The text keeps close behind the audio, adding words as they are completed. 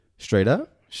Straight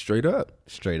up? Straight up.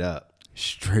 Straight up.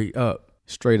 Straight up.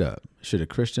 Straight up. Should a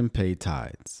Christian pay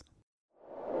tithes?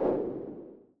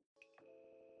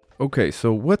 Okay,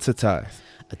 so what's a tithe?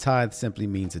 A tithe simply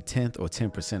means a tenth or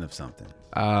 10% of something.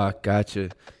 Gotcha.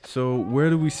 So where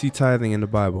do we see tithing in the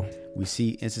Bible? We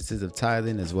see instances of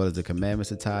tithing as well as the commandments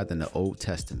to tithe in the Old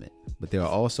Testament. But there are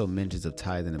also mentions of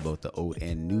tithing in both the Old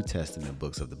and New Testament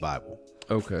books of the Bible.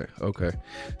 Okay.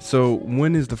 So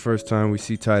when is the first time we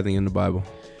see tithing in the Bible?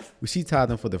 We see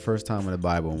tithing for the first time in the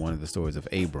Bible in one of the stories of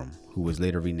Abram, who was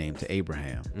later renamed to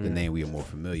Abraham, the name we are more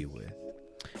familiar with.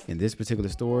 In this particular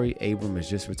story, Abram has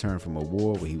just returned from a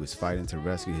war where he was fighting to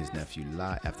rescue his nephew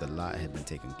Lot after Lot had been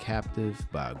taken captive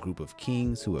by a group of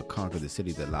kings who had conquered the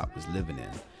city that Lot was living in,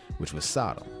 which was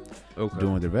Sodom. Okay.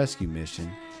 During the rescue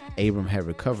mission, Abram had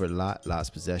recovered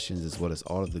Lot's possessions as well as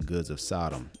all of the goods of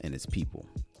Sodom and its people.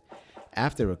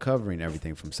 After recovering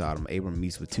everything from Sodom, Abram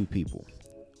meets with two people.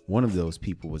 One of those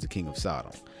people was the king of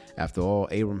Sodom. After all,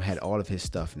 Abram had all of his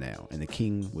stuff now, and the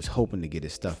king was hoping to get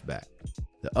his stuff back.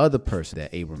 The other person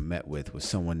that Abram met with was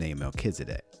someone named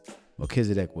Melchizedek.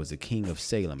 Melchizedek was the king of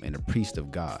Salem and a priest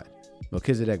of God.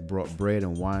 Melchizedek brought bread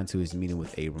and wine to his meeting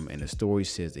with Abram, and the story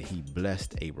says that he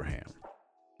blessed Abraham.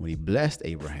 When he blessed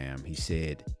Abraham, he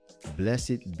said,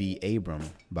 "Blessed be Abram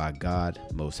by God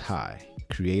Most High,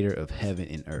 creator of heaven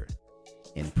and earth.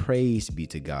 And praise be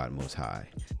to God Most High,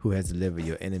 who has delivered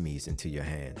your enemies into your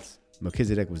hands."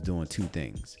 Melchizedek was doing two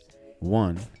things.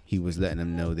 One, he was letting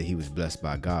them know that he was blessed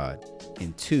by God.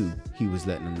 And two, he was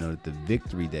letting them know that the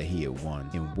victory that he had won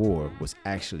in war was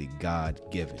actually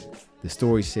God-given. The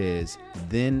story says,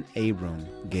 then Abram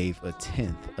gave a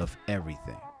tenth of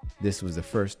everything. This was the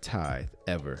first tithe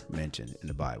ever mentioned in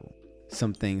the Bible.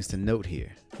 Some things to note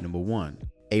here. Number one,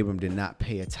 Abram did not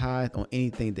pay a tithe on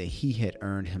anything that he had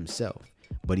earned himself,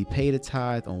 but he paid a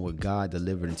tithe on what God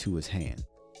delivered into his hand,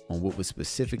 on what was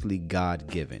specifically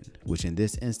God-given, which in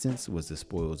this instance was the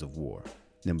spoils of war.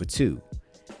 Number two,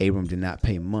 Abram did not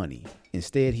pay money.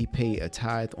 Instead, he paid a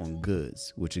tithe on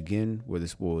goods, which again were the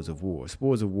spoils of war.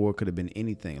 Spoils of war could have been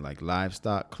anything like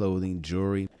livestock, clothing,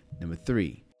 jewelry. Number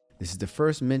three, this is the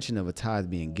first mention of a tithe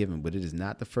being given, but it is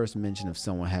not the first mention of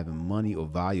someone having money or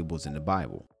valuables in the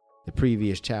Bible. The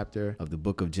previous chapter of the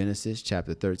book of Genesis,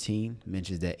 chapter 13,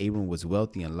 mentions that Abram was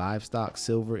wealthy in livestock,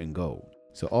 silver, and gold.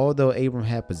 So although Abram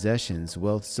had possessions,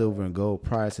 wealth, silver, and gold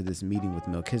prior to this meeting with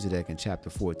Melchizedek in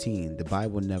chapter 14, the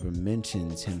Bible never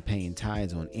mentions him paying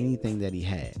tithes on anything that he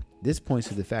had. This points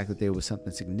to the fact that there was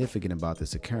something significant about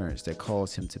this occurrence that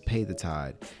caused him to pay the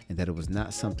tithe, and that it was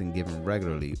not something given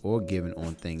regularly or given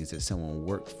on things that someone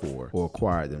worked for or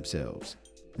acquired themselves.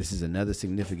 This is another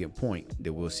significant point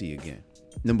that we'll see again.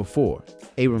 Number four,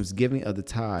 Abram's giving of the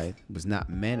tithe was not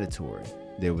mandatory.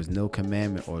 There was no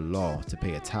commandment or law to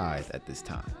pay a tithe at this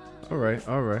time. All right.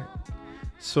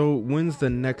 So when's the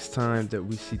next time that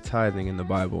we see tithing in the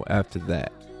Bible after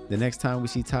that? The next time we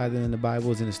see tithing in the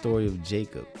Bible is in the story of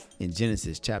Jacob in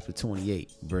Genesis chapter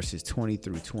 28, verses 20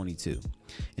 through 22.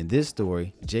 In this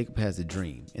story, Jacob has a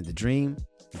dream. In the dream,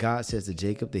 God says to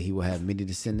Jacob that he will have many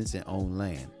descendants and own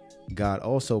land. God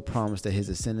also promised that his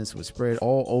descendants would spread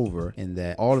all over and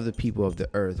that all of the people of the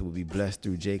earth would be blessed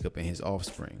through Jacob and his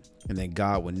offspring, and that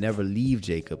God would never leave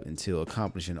Jacob until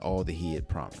accomplishing all that he had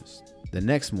promised. The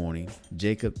next morning,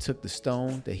 Jacob took the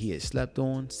stone that he had slept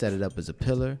on, set it up as a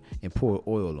pillar, and poured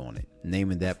oil on it,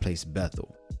 naming that place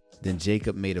Bethel. Then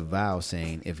Jacob made a vow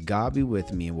saying, "If God be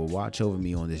with me and will watch over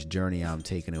me on this journey I am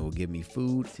taking and will give me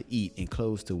food to eat and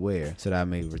clothes to wear so that I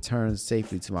may return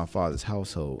safely to my father's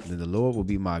household, then the Lord will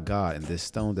be my God, and this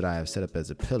stone that I have set up as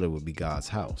a pillar will be God's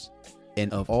house.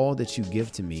 And of all that you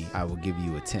give to me, I will give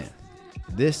you a tenth."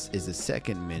 This is the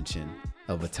second mention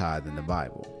of a tithe in the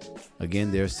Bible.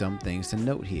 Again, there are some things to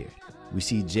note here. We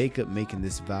see Jacob making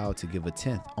this vow to give a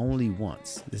tenth only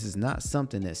once. This is not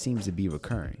something that seems to be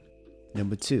recurring.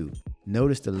 Number two,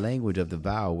 notice the language of the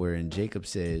vow wherein Jacob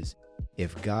says,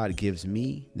 "If God gives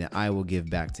me, then I will give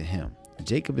back to him."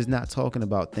 Jacob is not talking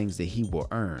about things that he will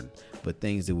earn, but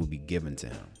things that will be given to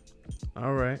him.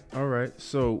 All right.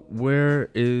 So where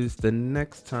is the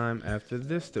next time after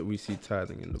this that we see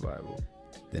tithing in the Bible?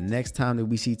 The next time that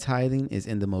we see tithing is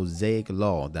in the Mosaic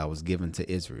law that was given to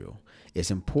Israel.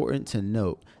 It's important to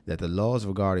note that the laws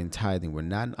regarding tithing were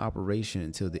not in operation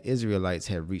until the Israelites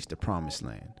had reached the promised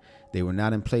land. They were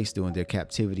not in place during their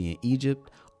captivity in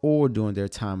Egypt or during their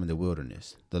time in the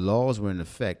wilderness. The laws were in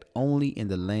effect only in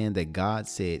the land that God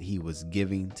said he was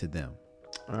giving to them.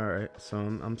 All right, so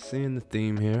I'm seeing the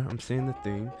theme here.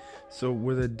 So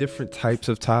were there different types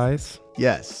of tithes?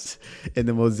 Yes. In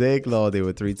the Mosaic law, there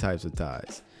were three types of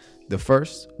tithes. The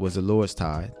first was the Lord's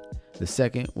tithe. The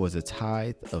second was a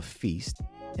tithe of feast.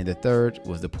 And the third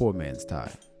was the poor man's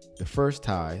tithe. The first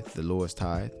tithe, the Lord's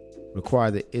tithe,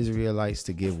 required the Israelites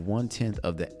to give 1/10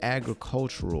 of the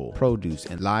agricultural produce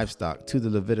and livestock to the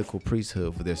Levitical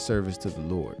priesthood for their service to the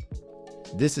Lord.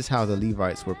 This is how the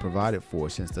Levites were provided for,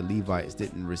 since the Levites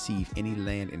didn't receive any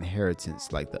land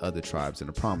inheritance like the other tribes in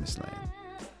the Promised Land.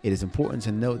 It is important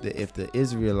to note that if the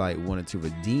Israelite wanted to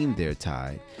redeem their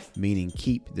tithe, meaning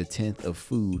keep the 10th of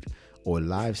food or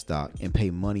livestock and pay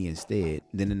money instead,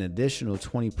 then an additional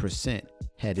 20%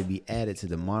 had to be added to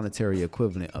the monetary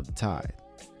equivalent of the tithe.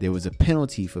 There was a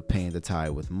penalty for paying the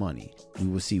tithe with money. We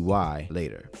will see why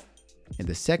later. And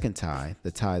the second tithe,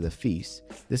 the tithe of feasts,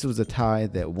 this was a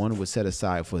tithe that one would set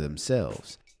aside for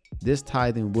themselves. This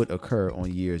tithing would occur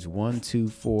on years 1, 2,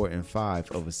 4, and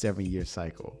 5 of a 7-year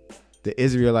cycle. The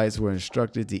Israelites were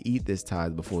instructed to eat this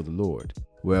tithe before the Lord,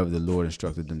 wherever the Lord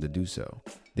instructed them to do so.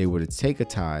 They were to take a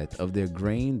tithe of their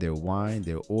grain, their wine,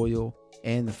 their oil,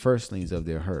 and the firstlings of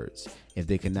their herds. If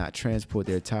they could not transport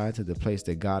their tithe to the place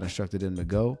that God instructed them to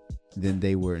go, then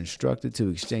they were instructed to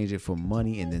exchange it for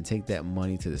money and then take that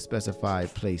money to the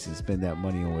specified place and spend that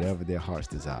money on whatever their hearts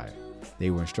desired.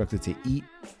 They were instructed to eat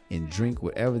and drink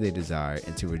whatever they desired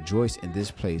and to rejoice in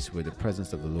this place where the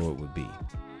presence of the Lord would be.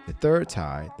 The third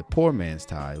tithe, the poor man's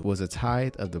tithe, was a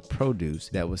tithe of the produce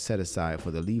that was set aside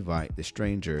for the Levite, the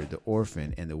stranger, the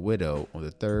orphan, and the widow on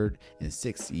the 3rd and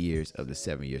 6th years of the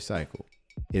 7-year cycle.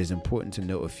 It is important to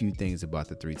note a few things about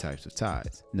the 3 types of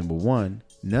tithes. Number 1,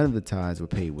 none of the tithes were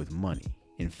paid with money.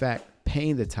 In fact,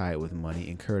 paying the tithe with money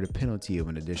incurred a penalty of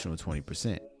an additional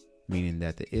 20%, meaning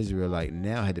that the Israelite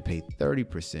now had to pay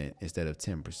 30% instead of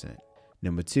 10%.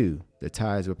 Number 2, the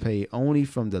tithes were paid only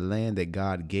from the land that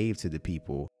God gave to the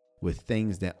people, with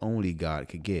things that only God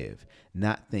could give,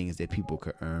 not things that people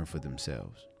could earn for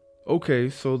themselves. Okay,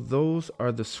 so those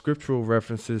are the scriptural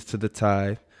references to the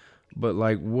tithe, but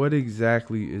what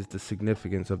exactly is the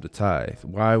significance of the tithe?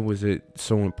 Why was it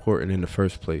so important in the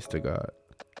first place to God?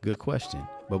 Good question.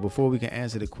 But before we can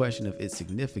answer the question of its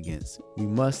significance, we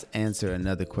must answer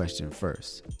another question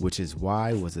first, which is,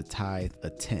 why was a tithe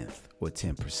a 10th or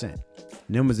 10%?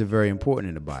 Numbers are very important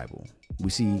in the Bible. We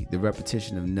see the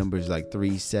repetition of numbers like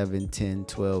 3, 7, 10,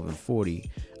 12, and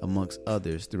 40, amongst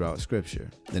others, throughout Scripture.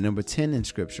 The number 10 in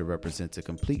Scripture represents a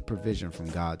complete provision from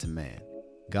God to man.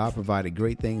 God provided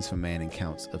great things for man in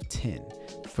counts of 10.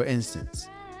 For instance,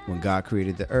 when God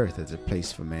created the earth as a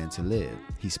place for man to live,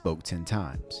 he spoke 10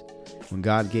 times. When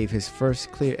God gave his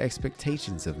first clear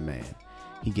expectations of man,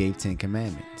 he gave 10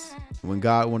 commandments. When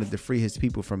God wanted to free his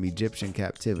people from Egyptian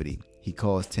captivity, he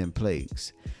caused 10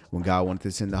 plagues. When God wanted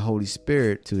to send the Holy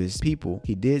Spirit to his people,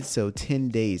 he did so 10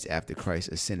 days after Christ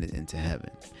ascended into heaven.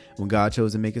 When God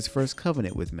chose to make his first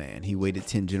covenant with man, he waited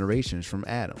 10 generations from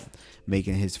Adam,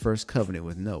 making his first covenant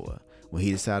with Noah. When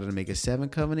he decided to make a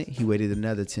 7th covenant, he waited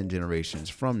another 10 generations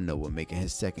from Noah, making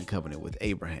his 2nd covenant with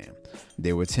Abraham.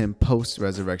 There were 10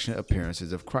 post-resurrection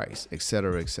appearances of Christ,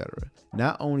 etc., etc.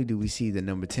 Not only do we see the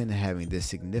number 10 having this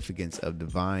significance of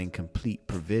divine complete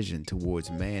provision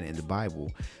towards man in the Bible,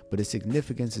 but its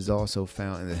significance is also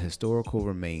found in the historical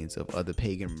remains of other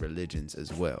pagan religions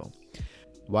as well.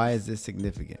 Why is this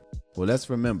significant? Well, let's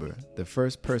remember, the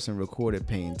first person recorded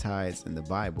paying tithes in the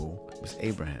Bible was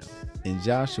Abraham. In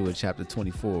Joshua chapter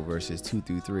 24, verses 2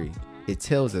 through 3, it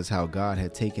tells us how God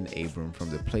had taken Abram from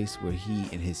the place where he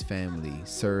and his family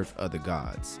served other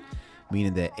gods,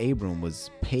 meaning that Abram was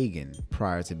pagan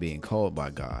prior to being called by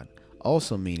God,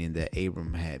 also meaning that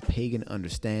Abram had pagan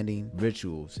understanding,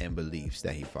 rituals, and beliefs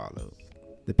that he followed.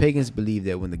 The pagans believed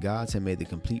that when the gods had made the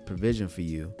complete provision for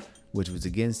you, which was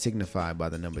again signified by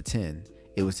the number 10,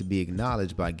 it was to be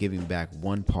acknowledged by giving back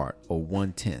 1 part or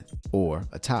 1/10 or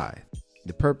a tithe.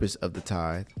 The purpose of the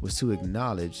tithe was to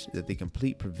acknowledge that the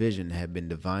complete provision had been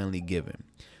divinely given.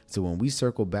 So when we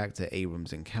circle back to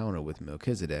Abram's encounter with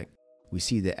Melchizedek, we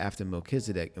see that after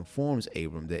Melchizedek informs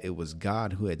Abram that it was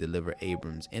God who had delivered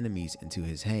Abram's enemies into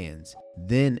his hands,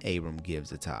 then Abram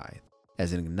gives a tithe,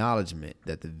 as an acknowledgement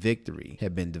that the victory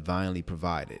had been divinely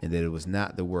provided and that it was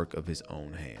not the work of his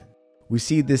own hand. We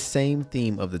see this same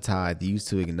theme of the tithe used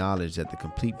to acknowledge that the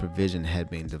complete provision had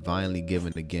been divinely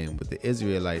given again with the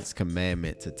Israelites'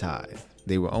 commandment to tithe.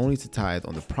 They were only to tithe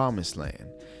on the promised land,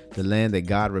 the land that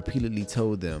God repeatedly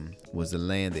told them was the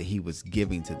land that he was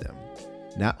giving to them.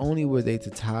 Not only were they to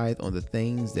tithe on the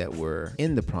things that were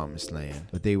in the promised land,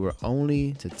 but they were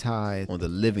only to tithe on the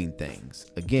living things.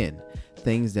 Again,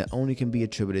 things that only can be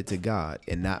attributed to God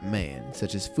and not man,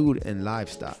 such as food and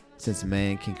livestock, since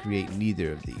man can create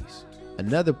neither of these.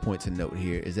 Another point to note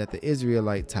here is that the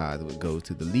Israelite tithe would go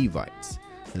to the Levites.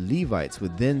 The Levites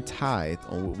would then tithe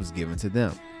on what was given to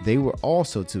them. They were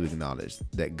also to acknowledge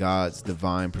that God's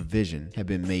divine provision had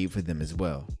been made for them as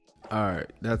well. All right,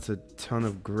 that's a ton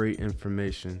of great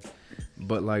information.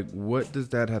 But like, what does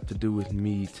that have to do with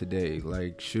me today?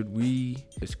 Like, should we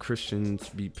as Christians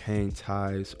be paying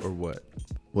tithes or what?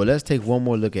 Well, let's take one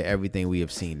more look at everything we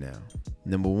have seen now.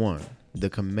 Number one, the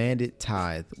commanded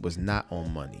tithe was not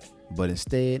on money, but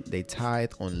instead they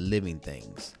tithe on living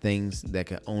things, things that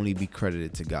can only be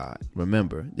credited to God.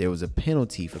 Remember, there was a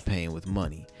penalty for paying with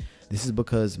money. This is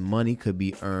because money could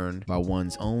be earned by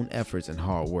one's own efforts and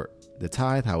hard work. The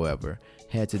tithe, however,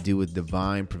 had to do with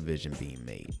divine provision being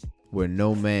made, where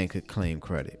no man could claim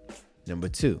credit. Number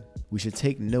two, we should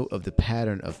take note of the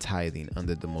pattern of tithing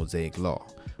under the Mosaic law,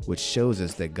 which shows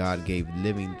us that God gave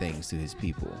living things to his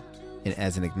people. And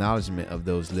as an acknowledgement of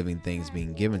those living things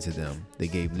being given to them, they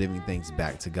gave living things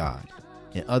back to God.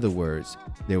 In other words,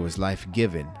 there was life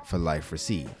given for life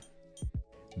received.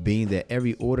 Being that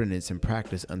every ordinance and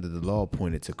practice under the law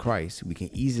pointed to Christ, we can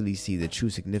easily see the true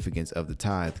significance of the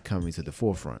tithe coming to the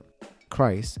forefront.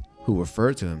 Christ, who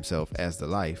referred to himself as the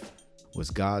life,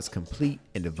 was God's complete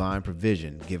and divine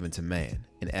provision given to man,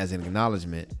 and as an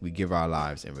acknowledgement, we give our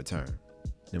lives in return.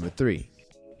 Number three,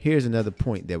 here's another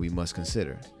point that we must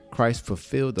consider. Christ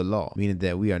fulfilled the law, meaning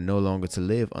that we are no longer to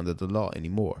live under the law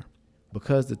anymore.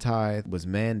 Because the tithe was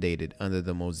mandated under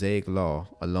the Mosaic law,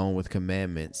 along with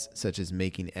commandments such as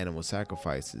making animal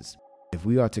sacrifices, if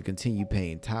we are to continue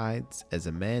paying tithes as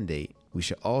a mandate, we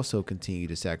should also continue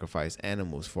to sacrifice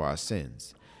animals for our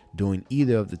sins. Doing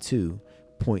either of the two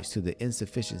points to the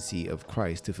insufficiency of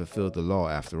Christ to fulfill the law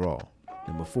after all.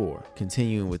 Number four,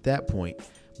 continuing with that point,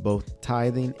 both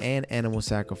tithing and animal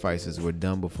sacrifices were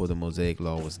done before the Mosaic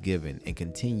law was given and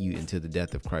continued until the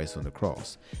death of Christ on the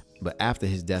cross. But after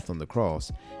his death on the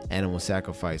cross, animal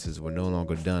sacrifices were no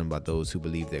longer done by those who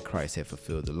believed that Christ had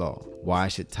fulfilled the law. Why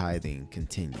should tithing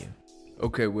continue?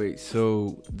 Okay, wait,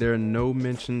 so there are no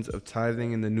mentions of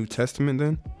tithing in the New Testament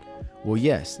then? Well,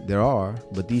 yes, there are,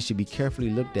 but these should be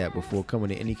carefully looked at before coming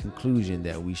to any conclusion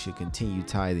that we should continue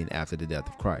tithing after the death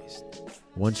of Christ.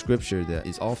 One scripture that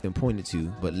is often pointed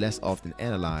to, but less often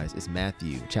analyzed, is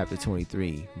Matthew chapter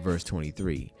 23, verse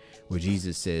 23, where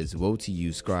Jesus says, "Woe to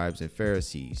you, scribes and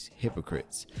Pharisees,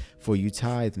 hypocrites, for you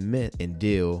tithe mint and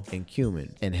dill and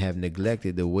cumin, and have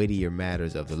neglected the weightier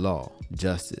matters of the law,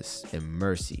 justice and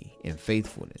mercy and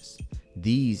faithfulness.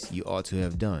 These you ought to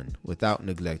have done without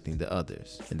neglecting the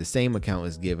others." And the same account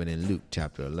is given in Luke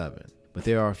chapter 11. But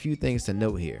there are a few things to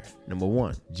note here. Number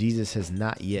one, Jesus has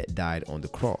not yet died on the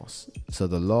cross, so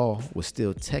the law was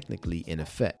still technically in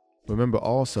effect. Remember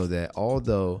also that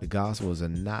although the Gospels are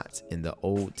not in the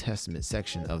Old Testament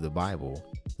section of the Bible,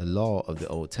 the law of the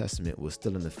Old Testament was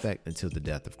still in effect until the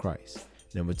death of Christ.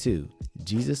 Number two,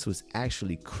 Jesus was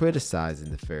actually criticizing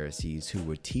the Pharisees, who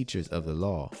were teachers of the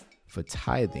law, for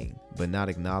tithing, but not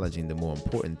acknowledging the more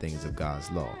important things of God's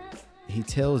law. He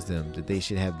tells them that they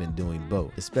should have been doing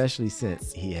both, especially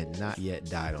since he had not yet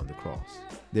died on the cross.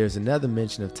 There's another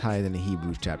mention of tithing in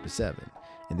Hebrews chapter 7.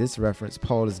 In this reference,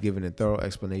 Paul is giving a thorough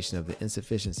explanation of the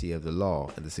insufficiency of the law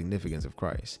and the significance of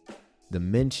Christ. The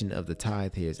mention of the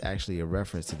tithe here is actually a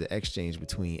reference to the exchange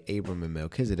between Abram and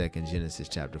Melchizedek in Genesis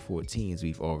chapter 14, as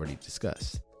we've already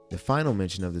discussed. The final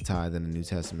mention of the tithe in the New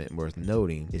Testament worth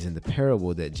noting is in the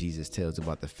parable that Jesus tells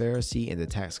about the Pharisee and the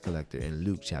tax collector in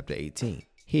Luke chapter 18.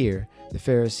 Here, the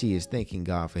Pharisee is thanking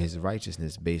God for his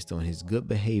righteousness based on his good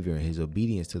behavior and his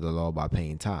obedience to the law by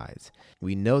paying tithes.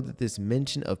 We know that this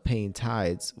mention of paying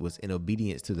tithes was in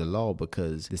obedience to the law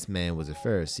because this man was a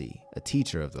Pharisee, a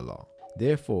teacher of the law.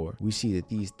 Therefore, we see that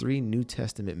these three New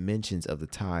Testament mentions of the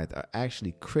tithe are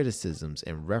actually criticisms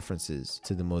and references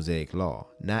to the Mosaic law,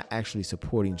 not actually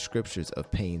supporting scriptures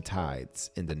of paying tithes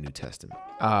in the New Testament.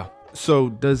 So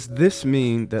does this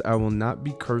mean that I will not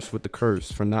be cursed with the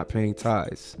curse for not paying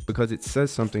tithes? Because it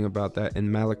says something about that in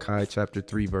Malachi chapter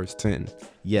 3, verse 10.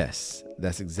 Yes,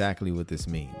 that's exactly what this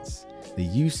means. The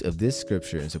use of this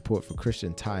scripture in support for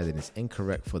Christian tithing is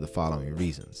incorrect for the following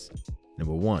reasons.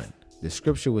 Number one, the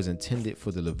scripture was intended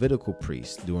for the Levitical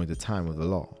priests during the time of the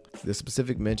law. The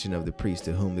specific mention of the priest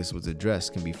to whom this was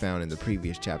addressed can be found in the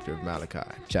previous chapter of Malachi,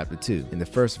 chapter 2, in the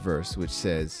first verse, which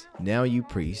says, "Now you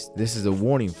priests, this is a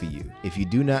warning for you. If you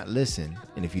do not listen,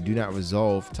 and if you do not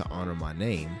resolve to honor my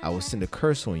name, I will send a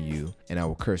curse on you, and I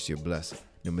will curse your blessing."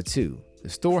 Number two, the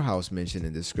storehouse mentioned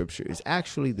in this scripture is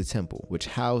actually the temple, which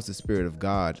housed the Spirit of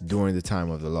God during the time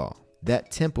of the law.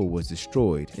 That temple was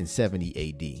destroyed in 70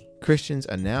 AD. Christians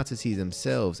are now to see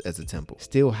themselves as a temple,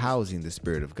 still housing the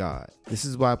Spirit of God. This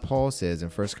is why Paul says in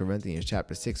 1 Corinthians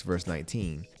chapter 6, verse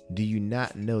 19, "Do you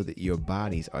not know that your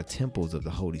bodies are temples of the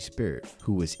Holy Spirit,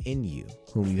 who is in you,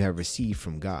 whom you have received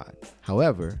from God?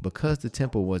 However, because the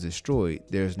temple was destroyed,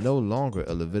 there is no longer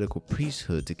a Levitical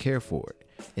priesthood to care for it,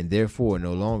 and therefore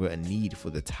no longer a need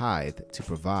for the tithe to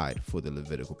provide for the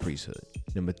Levitical priesthood."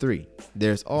 Number 3,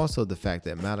 there's also the fact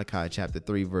that Malachi chapter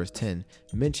 3 verse 10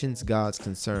 mentions God's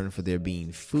concern for there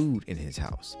being food in his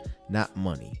house, not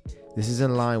money. This is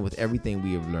in line with everything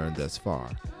we have learned thus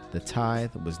far. The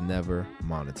tithe was never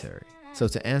monetary. So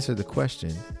to answer the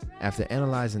question, after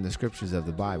analyzing the scriptures of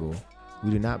the Bible,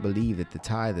 we do not believe that the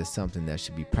tithe is something that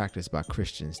should be practiced by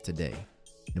Christians today.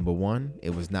 Number 1,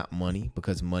 it was not money,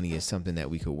 because money is something that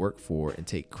we could work for and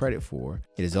take credit for.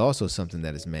 It is also something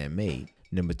that is man-made.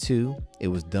 Number 2, it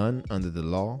was done under the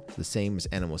law, the same as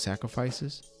animal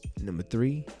sacrifices. Number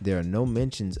 3, there are no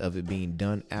mentions of it being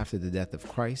done after the death of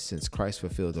Christ, since Christ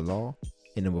fulfilled the law.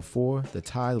 And number 4, the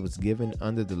tithe was given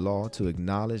under the law to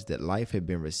acknowledge that life had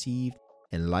been received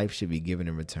and life should be given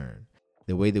in return.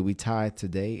 The way that we tithe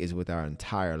today is with our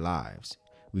entire lives.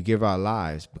 We give our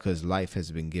lives because life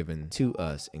has been given to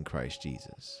us in Christ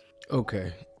Jesus.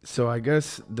 Okay, so I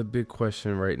guess the big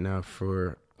question right now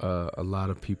for a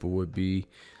lot of people would be,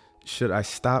 should I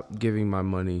stop giving my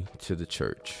money to the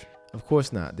church? Of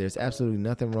course not. There's absolutely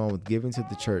nothing wrong with giving to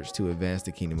the church to advance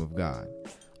the kingdom of God.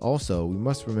 Also, we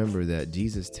must remember that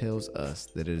Jesus tells us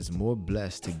that it is more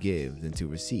blessed to give than to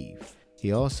receive.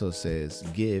 He also says,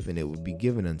 "Give, and it will be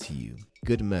given unto you.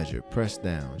 Good measure, pressed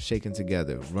down, shaken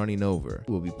together, running over,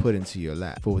 will be put into your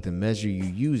lap. For with the measure you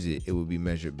use it, it will be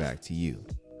measured back to you."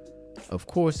 Of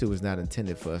course, it was not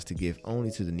intended for us to give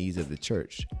only to the needs of the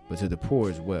church, but to the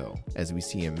poor as well, as we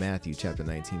see in Matthew chapter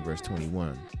 19, verse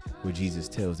 21, where Jesus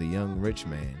tells the young rich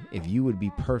man, "If you would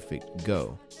be perfect,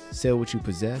 go, sell what you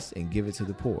possess and give it to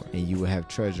the poor, and you will have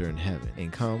treasure in heaven,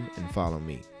 and come and follow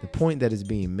me." The point that is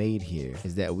being made here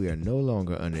is that we are no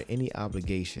longer under any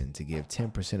obligation to give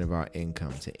 10% of our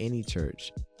income to any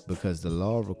church, because the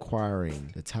law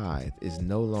requiring the tithe is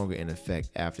no longer in effect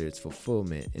after its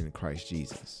fulfillment in Christ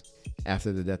Jesus.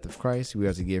 After the death of Christ, we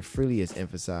are to give freely, as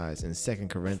emphasized in 2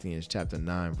 Corinthians chapter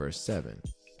 9, verse 7,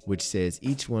 which says,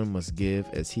 "Each one must give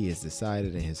as he has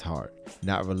decided in his heart,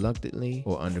 not reluctantly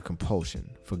or under compulsion,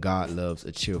 for God loves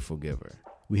a cheerful giver."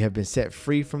 We have been set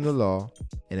free from the law,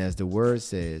 and as the word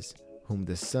says, "Whom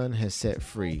the Son has set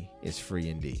free is free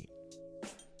indeed."